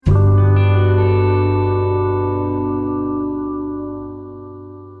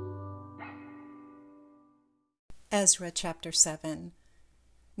Ezra chapter 7.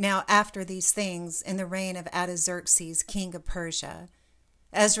 Now after these things, in the reign of Artaxerxes, king of Persia,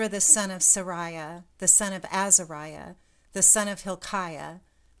 Ezra the son of Seraiah, the son of Azariah, the son of Hilkiah,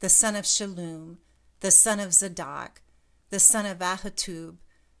 the son of Shallum, the son of Zadok, the son of Ahitub,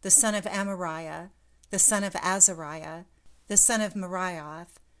 the son of Amariah, the son of Azariah, the son of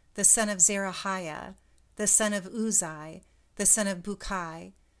Meraioth, the son of Zerahiah, the son of Uzai, the son of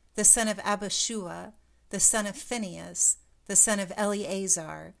Bukai, the son of Abishua, the son of Phinehas, the son of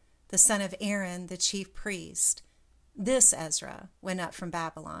Eleazar, the son of Aaron the chief priest. This Ezra went up from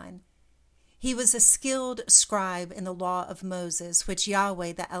Babylon. He was a skilled scribe in the law of Moses, which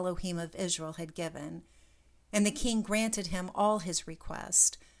Yahweh the Elohim of Israel had given. And the king granted him all his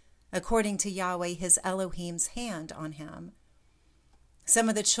request, according to Yahweh his Elohim's hand on him. Some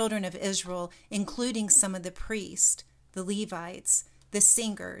of the children of Israel, including some of the priests, the Levites, the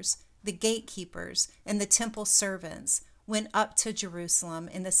singers, the gatekeepers, and the temple servants, went up to Jerusalem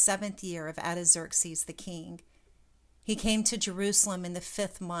in the 7th year of Artaxerxes the king. He came to Jerusalem in the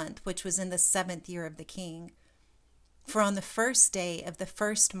 5th month, which was in the 7th year of the king. For on the 1st day of the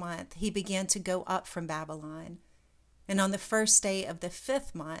 1st month he began to go up from Babylon. And on the 1st day of the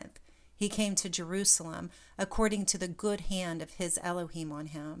 5th month he came to Jerusalem, according to the good hand of his Elohim on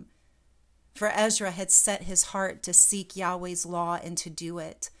him. For Ezra had set his heart to seek Yahweh's law and to do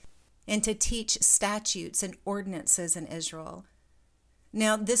it, and to teach statutes and ordinances in Israel.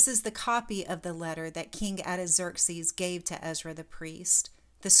 Now this is the copy of the letter that King Artaxerxes gave to Ezra the priest,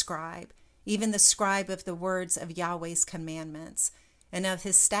 the scribe, even the scribe of the words of Yahweh's commandments, and of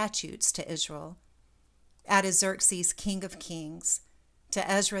his statutes to Israel. Artaxerxes, king of kings,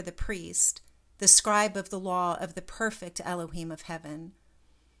 to Ezra the priest, the scribe of the law of the perfect Elohim of heaven.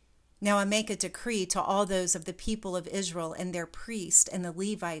 Now I make a decree to all those of the people of Israel and their priests and the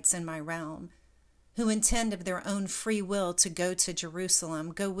Levites in my realm, who intend of their own free will to go to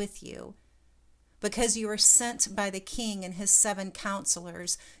Jerusalem, go with you, because you are sent by the king and his 7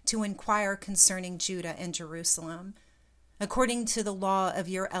 counselors to inquire concerning Judah and Jerusalem, according to the law of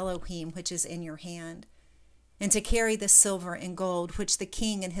your Elohim which is in your hand, and to carry the silver and gold which the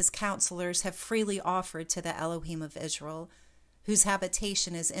king and his counselors have freely offered to the Elohim of Israel, whose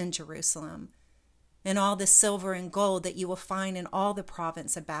habitation is in Jerusalem, and all the silver and gold that you will find in all the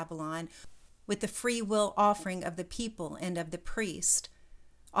province of Babylon, with the free will offering of the people and of the priest,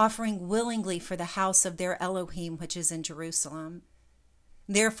 offering willingly for the house of their Elohim which is in Jerusalem.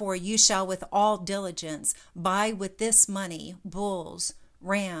 Therefore you shall with all diligence buy with this money bulls,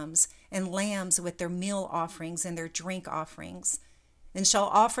 rams, and lambs with their meal offerings and their drink offerings, and shall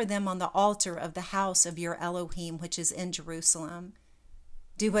offer them on the altar of the house of your Elohim which is in Jerusalem.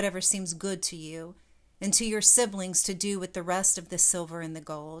 Do whatever seems good to you, and to your siblings to do with the rest of the silver and the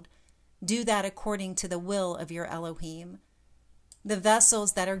gold. Do that according to the will of your Elohim. The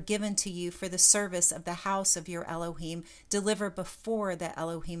vessels that are given to you for the service of the house of your Elohim deliver before the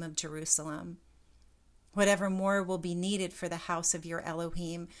Elohim of Jerusalem. Whatever more will be needed for the house of your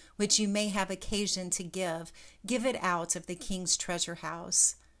Elohim, which you may have occasion to give it out of the king's treasure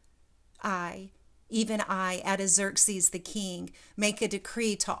house. Even I, Artaxerxes the king, make a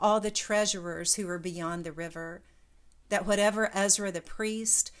decree to all the treasurers who are beyond the river, that whatever Ezra the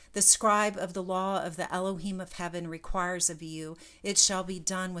priest, the scribe of the law of the Elohim of heaven, requires of you, it shall be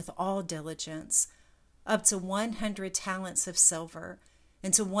done with all diligence, up to 100 talents of silver,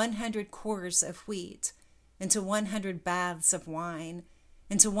 and to 100 cores of wheat, and to 100 baths of wine,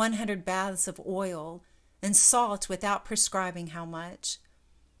 and to 100 baths of oil, and salt without prescribing how much.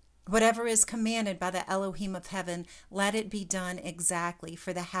 Whatever is commanded by the Elohim of heaven, let it be done exactly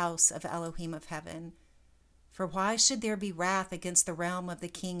for the house of Elohim of heaven. For why should there be wrath against the realm of the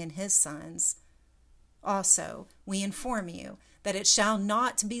king and his sons? Also, we inform you that it shall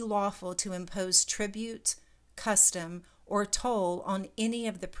not be lawful to impose tribute, custom, or toll on any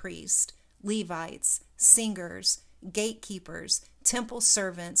of the priests, Levites, singers, gatekeepers, temple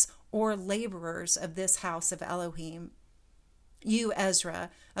servants, or laborers of this house of Elohim. You, Ezra,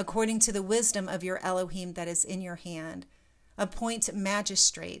 according to the wisdom of your Elohim that is in your hand, appoint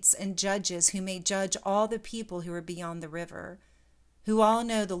magistrates and judges who may judge all the people who are beyond the river, who all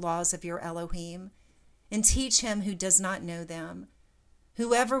know the laws of your Elohim, and teach him who does not know them.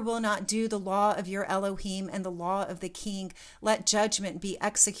 Whoever will not do the law of your Elohim and the law of the king, let judgment be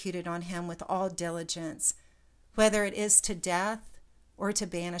executed on him with all diligence, whether it is to death or to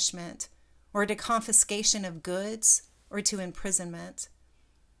banishment, or to confiscation of goods, or to imprisonment.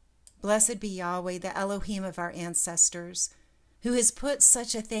 Blessed be Yahweh, the Elohim of our ancestors, who has put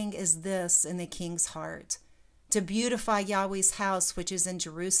such a thing as this in the king's heart, to beautify Yahweh's house which is in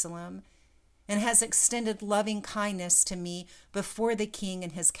Jerusalem, and has extended loving kindness to me before the king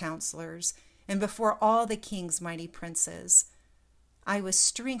and his counselors, and before all the king's mighty princes. I was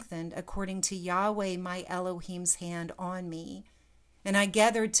strengthened according to Yahweh my Elohim's hand on me, and I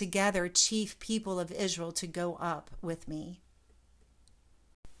gathered together chief people of Israel to go up with me.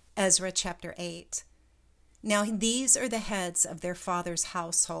 Ezra chapter 8. Now these are the heads of their fathers'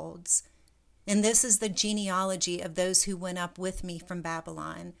 households, and this is the genealogy of those who went up with me from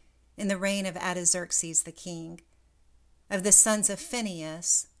Babylon in the reign of Artaxerxes the king. Of the sons of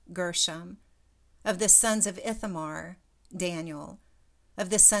Phinehas, Gershom. Of the sons of Ithamar, Daniel. Of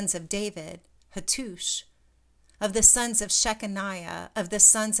the sons of David, Hattush. Of the sons of Shechaniah, of the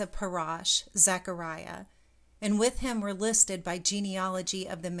sons of Parash, Zechariah. And with him were listed by genealogy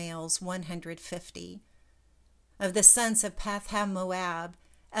of the males 150. Of the sons of Patham-Moab,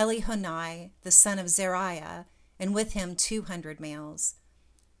 Elihunai, the son of Zeriah, and with him 200 males.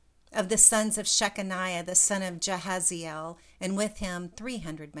 Of the sons of Shechaniah, the son of Jahaziel, and with him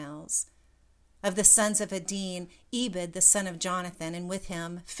 300 males. Of the sons of Adin, Ebed, the son of Jonathan, and with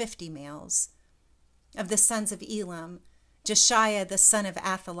him 50 males. Of the sons of Elam, Jeshiah, the son of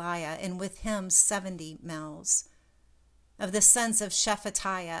Athaliah, and with him 70 males. Of the sons of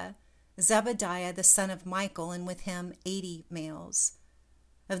Shephatiah, Zebediah, the son of Michael, and with him 80 males.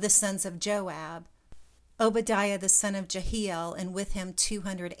 Of the sons of Joab, Obadiah, the son of Jehiel, and with him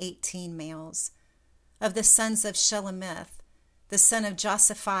 218 males. Of the sons of Shelemith, the son of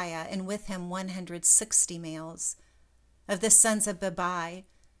Josaphiah, and with him 160 males. Of the sons of Babai,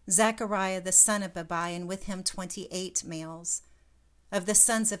 Zechariah, the son of Babai, and with him 28 males. Of the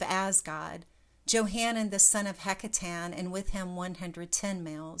sons of Azgad, Johanan, the son of Hekatan, and with him 110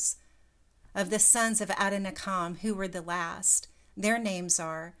 males. Of the sons of Adonakam, who were the last, their names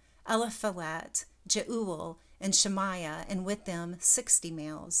are Eliphalet, Jeuel, and Shemaiah, and with them 60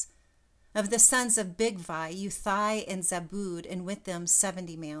 males. Of the sons of Bigvai, Uthai and Zabud, and with them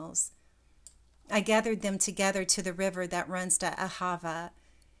 70 males. I gathered them together to the river that runs to Ahava,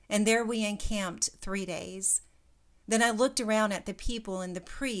 and there we encamped 3 days. Then I looked around at the people and the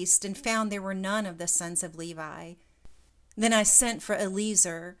priest, and found there were none of the sons of Levi. Then I sent for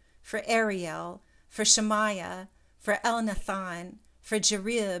Eliezer, for Ariel, for Shemaiah, for Elnathan, for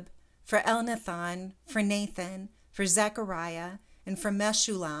Jerib, for Elnathan, for Nathan, for Zechariah, and for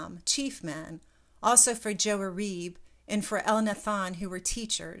Meshullam, chief men, also for Joarib, and for Elnathan, who were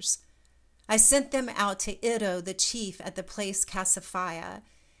teachers. I sent them out to Iddo the chief at the place Cassiphia,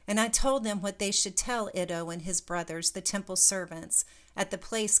 and I told them what they should tell Iddo and his brothers, the temple servants, at the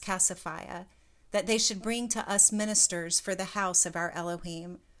place Cassiphia, that they should bring to us ministers for the house of our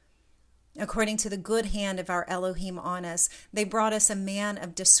Elohim. According to the good hand of our Elohim on us, they brought us a man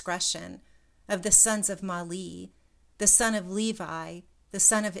of discretion, of the sons of Mali, the son of Levi, the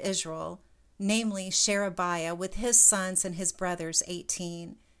son of Israel, namely Sherebiah, with his sons and his brothers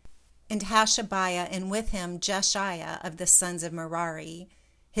 18, and Hashabiah, and with him Jeshiah of the sons of Merari,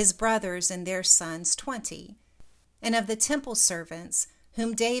 his brothers and their sons 20, and of the temple servants,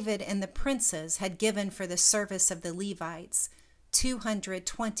 whom David and the princes had given for the service of the Levites,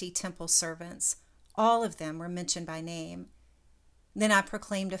 220 temple servants. All of them were mentioned by name. Then I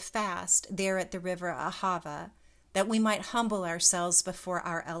proclaimed a fast there at the river Ahava, that we might humble ourselves before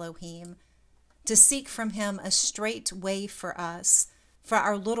our Elohim, to seek from him a straight way for us, for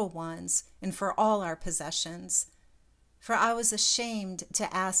our little ones, and for all our possessions. For I was ashamed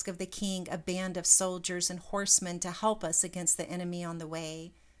to ask of the king a band of soldiers and horsemen to help us against the enemy on the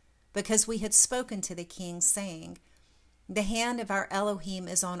way, because we had spoken to the king, saying, The hand of our Elohim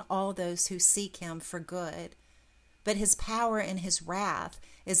is on all those who seek him for good, but his power and his wrath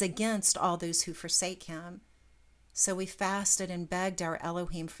is against all those who forsake him. So we fasted and begged our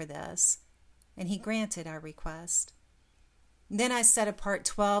Elohim for this, and he granted our request. Then I set apart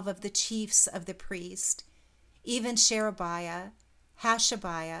 12 of the chiefs of the priests, even Sherebiah,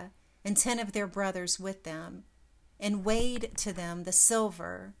 Hashabiah, and 10 of their brothers with them, and weighed to them the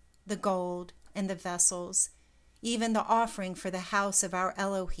silver, the gold, and the vessels, even the offering for the house of our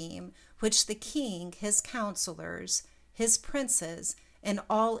Elohim, which the king, his counselors, his princes, and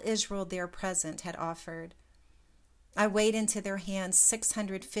all Israel there present had offered. I weighed into their hands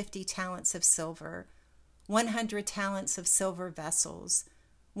 650 talents of silver, 100 talents of silver vessels,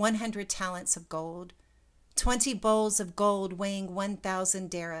 100 talents of gold, 20 bowls of gold weighing 1,000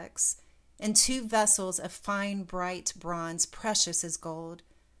 derricks, and 2 vessels of fine bright bronze, precious as gold.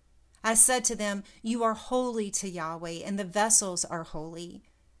 I said to them, You are holy to Yahweh, and the vessels are holy.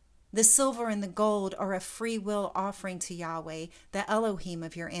 The silver and the gold are a free will offering to Yahweh, the Elohim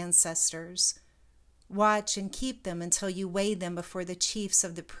of your ancestors. Watch and keep them until you weigh them before the chiefs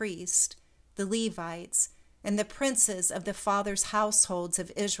of the priest, the Levites, and the princes of the fathers' households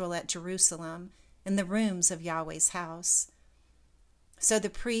of Israel at Jerusalem, in the rooms of Yahweh's house. So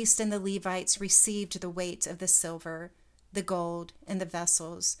the priests and the Levites received the weight of the silver, the gold, and the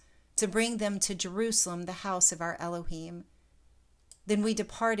vessels, to bring them to Jerusalem, the house of our Elohim. Then we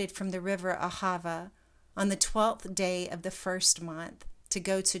departed from the river Ahava on the 12th day of the first month to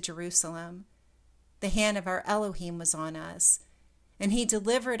go to Jerusalem. The hand of our Elohim was on us, and he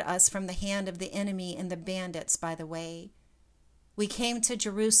delivered us from the hand of the enemy and the bandits by the way. We came to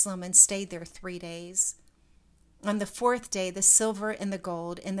Jerusalem and stayed there 3 days. On the 4th day, the silver and the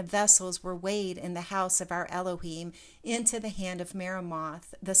gold and the vessels were weighed in the house of our Elohim into the hand of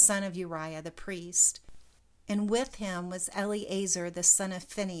Meremoth, the son of Uriah the priest. And with him was Eleazar the son of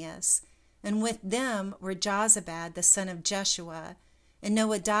Phinehas, and with them were Jozabad the son of Jeshua, and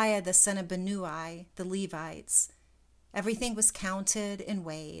Noadiah the son of Binnui, the Levites. Everything was counted and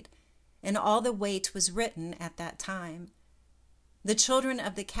weighed, and all the weight was written at that time. The children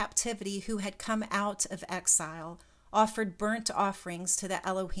of the captivity who had come out of exile offered burnt offerings to the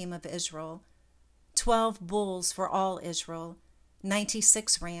Elohim of Israel, 12 bulls for all Israel,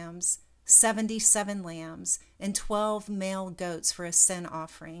 96 rams, 77 lambs, and 12 male goats for a sin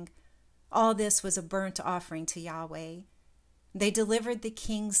offering. All this was a burnt offering to Yahweh. They delivered the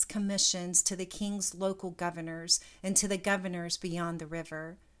king's commissions to the king's local governors and to the governors beyond the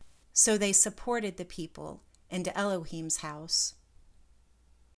river. So they supported the people and Elohim's house.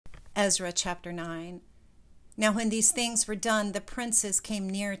 Ezra chapter 9. Now when these things were done, the princes came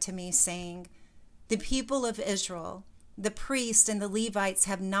near to me, saying, The people of Israel, the priests and the Levites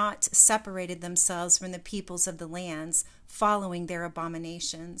have not separated themselves from the peoples of the lands, following their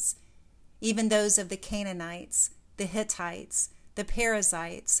abominations, even those of the Canaanites, the Hittites, the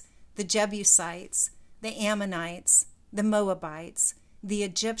Perizzites, the Jebusites, the Ammonites, the Moabites, the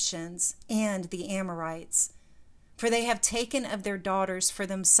Egyptians, and the Amorites. For they have taken of their daughters for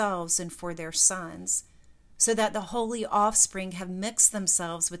themselves and for their sons, so that the holy offspring have mixed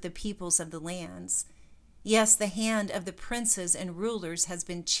themselves with the peoples of the lands. Yes, the hand of the princes and rulers has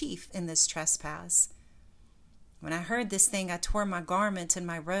been chief in this trespass. When I heard this thing, I tore my garment and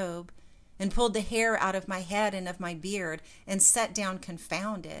my robe, and pulled the hair out of my head and of my beard, and sat down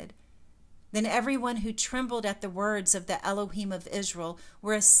confounded. Then everyone who trembled at the words of the Elohim of Israel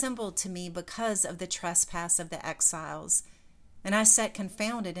were assembled to me because of the trespass of the exiles. And I sat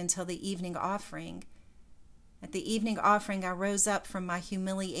confounded until the evening offering. At the evening offering I rose up from my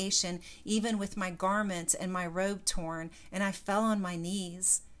humiliation, even with my garment and my robe torn, and I fell on my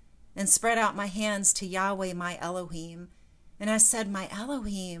knees, and spread out my hands to Yahweh my Elohim. And I said, My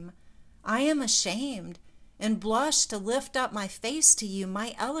Elohim, I am ashamed, and blush to lift up my face to you,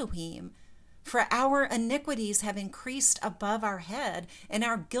 my Elohim. For our iniquities have increased above our head, and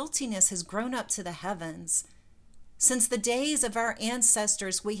our guiltiness has grown up to the heavens. Since the days of our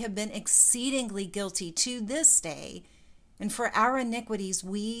ancestors we have been exceedingly guilty to this day, and for our iniquities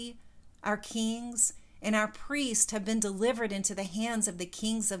we, our kings, and our priests have been delivered into the hands of the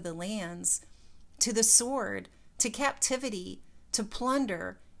kings of the lands, to the sword, to captivity, to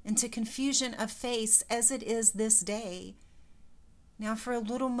plunder, and to confusion of face, as it is this day. Now for a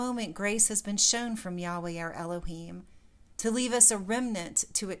little moment grace has been shown from Yahweh our Elohim, to leave us a remnant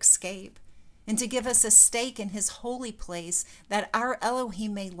to escape, and to give us a stake in his holy place, that our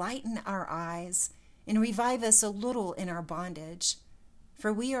Elohim may lighten our eyes, and revive us a little in our bondage.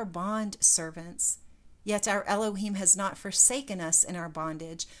 For we are bond servants, yet our Elohim has not forsaken us in our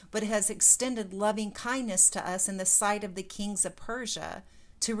bondage, but has extended loving kindness to us in the sight of the kings of Persia,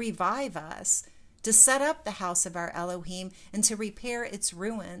 to revive us, to set up the house of our Elohim, and to repair its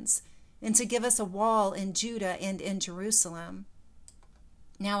ruins, and to give us a wall in Judah and in Jerusalem.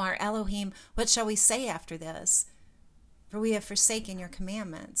 Now our Elohim, what shall we say after this? For we have forsaken your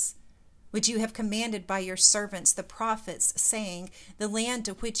commandments, which you have commanded by your servants the prophets, saying, The land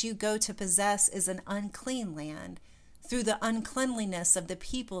to which you go to possess is an unclean land, through the uncleanliness of the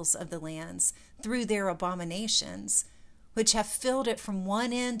peoples of the lands, through their abominations, which have filled it from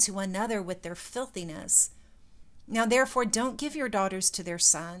one end to another with their filthiness. Now therefore don't give your daughters to their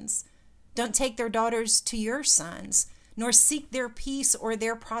sons, don't take their daughters to your sons, nor seek their peace or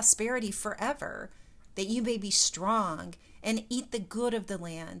their prosperity forever, that you may be strong and eat the good of the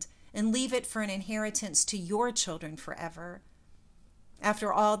land, and leave it for an inheritance to your children forever.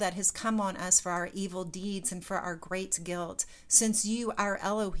 After all that has come on us for our evil deeds and for our great guilt, since you, our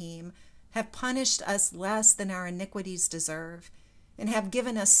Elohim, have punished us less than our iniquities deserve, and have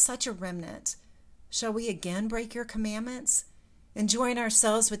given us such a remnant, shall we again break your commandments, and join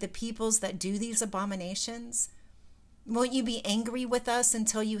ourselves with the peoples that do these abominations? Won't you be angry with us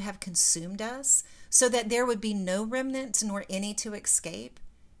until you have consumed us, so that there would be no remnant nor any to escape?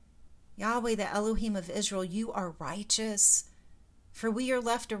 Yahweh, the Elohim of Israel, you are righteous. For we are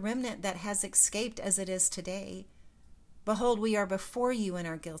left a remnant that has escaped as it is today. Behold, we are before you in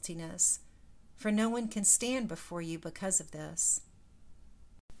our guiltiness, for no one can stand before you because of this.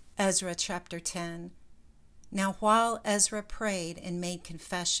 Ezra chapter 10. Now while Ezra prayed and made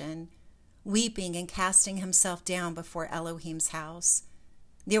confession, weeping and casting himself down before Elohim's house,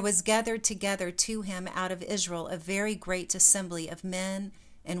 there was gathered together to him out of Israel a very great assembly of men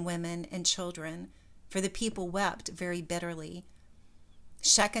and women and children, for the people wept very bitterly.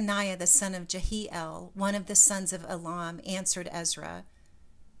 Shechaniah the son of Jehiel, one of the sons of Elam, answered Ezra,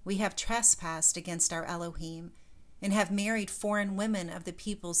 We have trespassed against our Elohim, and have married foreign women of the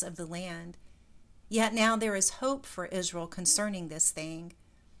peoples of the land. Yet now there is hope for Israel concerning this thing.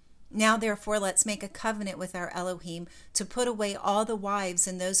 Now therefore let's make a covenant with our Elohim to put away all the wives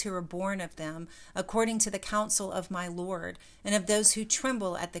and those who are born of them, according to the counsel of my Lord, and of those who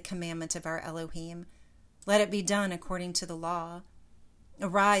tremble at the commandment of our Elohim. Let it be done according to the law.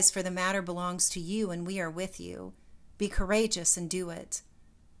 Arise, for the matter belongs to you, and we are with you. Be courageous and do it.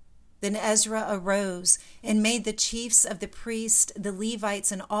 Then Ezra arose and made the chiefs of the priests, the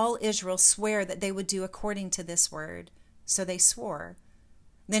Levites, and all Israel swear that they would do according to this word. So they swore.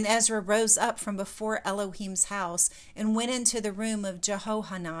 Then Ezra rose up from before Elohim's house and went into the room of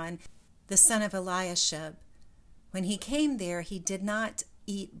Jehohanan, the son of Eliashib. When he came there, he did not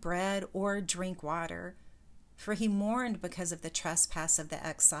eat bread or drink water, for he mourned because of the trespass of the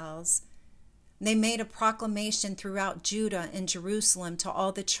exiles. They made a proclamation throughout Judah and Jerusalem to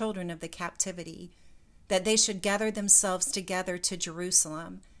all the children of the captivity, that they should gather themselves together to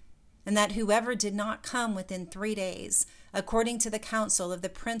Jerusalem, and that whoever did not come within 3 days, according to the counsel of the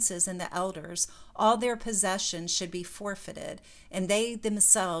princes and the elders, all their possessions should be forfeited, and they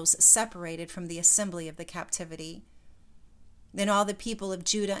themselves separated from the assembly of the captivity. Then all the people of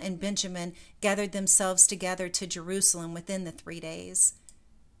Judah and Benjamin gathered themselves together to Jerusalem within the 3 days.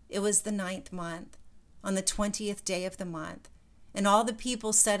 It was the 9th month, on the 20th day of the month, and all the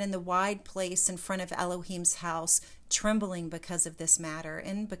people sat in the wide place in front of Elohim's house, trembling because of this matter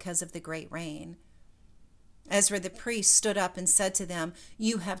and because of the great rain. Ezra the priest stood up and said to them,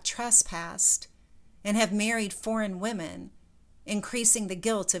 You have trespassed and have married foreign women, increasing the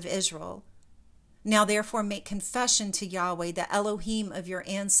guilt of Israel. Now therefore make confession to Yahweh, the Elohim of your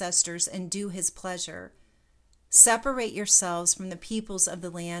ancestors, and do his pleasure. Separate yourselves from the peoples of the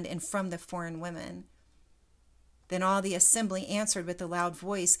land and from the foreign women. Then all the assembly answered with a loud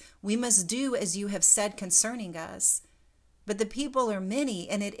voice, We must do as you have said concerning us. But the people are many,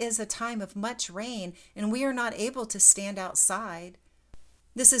 and it is a time of much rain, and we are not able to stand outside.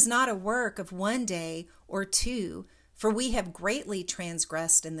 This is not a work of 1 day or 2, for we have greatly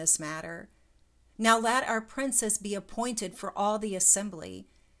transgressed in this matter. Now let our princes be appointed for all the assembly,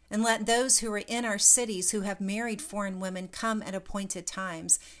 and let those who are in our cities who have married foreign women come at appointed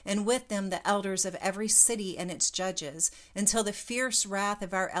times, and with them the elders of every city and its judges, until the fierce wrath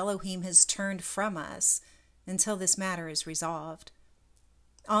of our Elohim has turned from us, until this matter is resolved.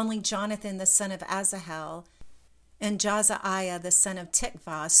 Only Jonathan the son of Asahel and Jazaiah the son of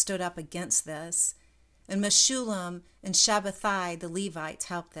Tikvah stood up against this, and Meshullam and Shabbathai the Levites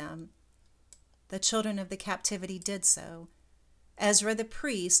helped them. The children of the captivity did so. Ezra the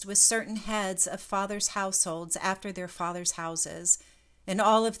priest, with certain heads of fathers' households after their fathers' houses, and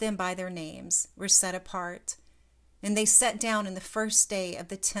all of them by their names, were set apart. And they sat down in the first day of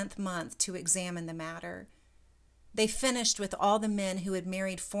the 10th month to examine the matter. They finished with all the men who had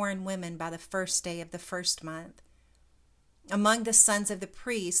married foreign women by the first day of the first month. Among the sons of the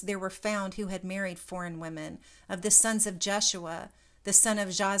priests there were found who had married foreign women, of the sons of Jeshua, the son of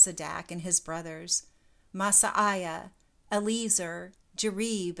Jozadak, and his brothers, Masaiah, Eliezer,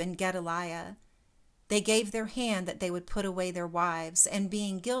 Jerib, and Gedaliah. They gave their hand that they would put away their wives, and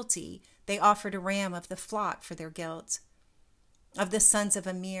being guilty, they offered a ram of the flock for their guilt. Of the sons of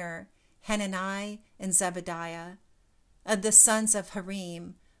Amir, Hanani and Zebediah. Of the sons of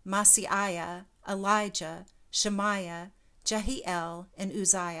Harim, Maaseiah, Elijah, Shemaiah, Jehiel, and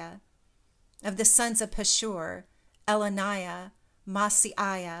Uzziah. Of the sons of Pashur, Elaniah,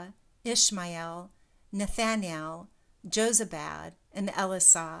 Maaseiah, Ishmael, Nathaniel, Jozabad, and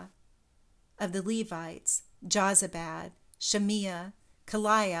Elisah. Of the Levites, Jozabad, Shemiah,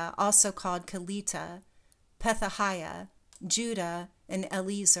 Kaliah, also called Kelita, Pethahiah, Judah, and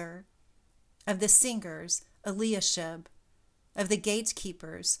Eliezer. Of the singers, Eliashib. Of the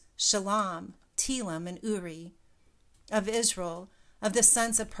gatekeepers, Shalom, Telem, and Uri. Of Israel, of the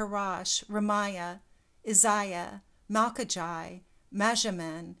sons of Parash, Remiah, Isaiah, Malchijah,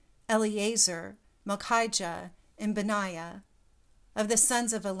 Majaman, Eleazar, Malchijah, and Benaiah. Of the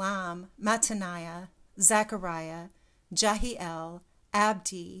sons of Elam, Mattaniah, Zechariah, Jahiel,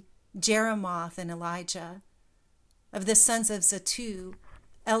 Abdi, Jeremoth, and Elijah. Of the sons of Zatu,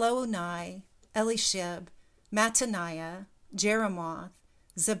 Elonai, Elishib, Mattaniah, Jeremoth,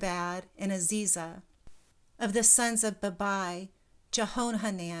 Zabad, and Aziza. Of the sons of Babai,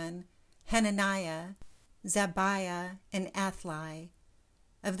 Jehonhanan, Hananiah, Zabiah, and Athli.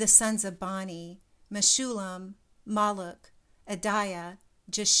 Of the sons of Bani, Meshullam, Maluk, Adiah,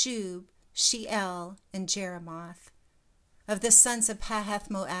 Jeshub, Sheel, and Jeremoth. Of the sons of Pahath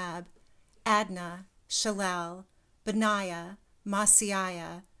Moab, Adnah, Shalal, Benaiah,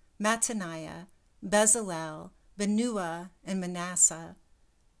 Maaseiah, Mattaniah, Bezalel, Benua, and Manasseh.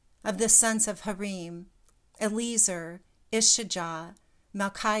 Of the sons of Harim, Eliezer, Ishijah,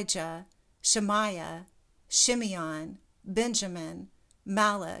 Malchijah, Shemaiah, Shimeon, Benjamin,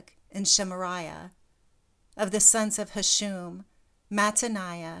 Malach, and Shemariah. Of the sons of Hashum,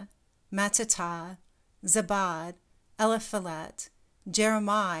 Mattaniah, Mattatah, Zabad, Eliphalet,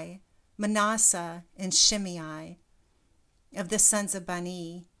 Jeremiah, Manasseh, and Shimei. Of the sons of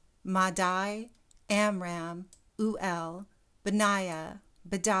Bani, Madai, Amram, Uel, Benaiah,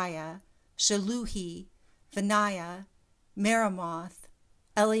 Bediah, Shaluhi, Benaiah, Meremoth,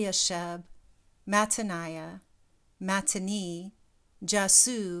 Eliashib, Mattaniah, Mattani,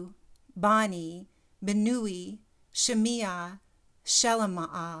 Jasu, Bani, Benui, Shemiah,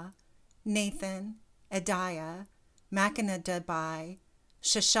 Shelemiah, Nathan, Adiah, Machinadabai,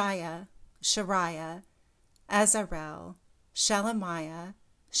 Sheshiah, Shariah, Azarel, Shelemiah,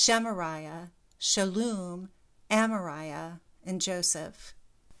 Shemariah, Shalom, Amariah, and Joseph.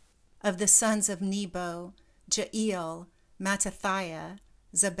 Of the sons of Nebo, Jeiel, Mattathiah,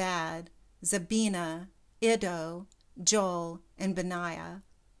 Zabad, Zabina, Iddo, Joel, and Benaiah.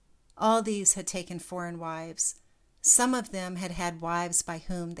 All these had taken foreign wives. Some of them had had wives by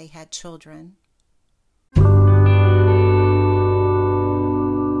whom they had children.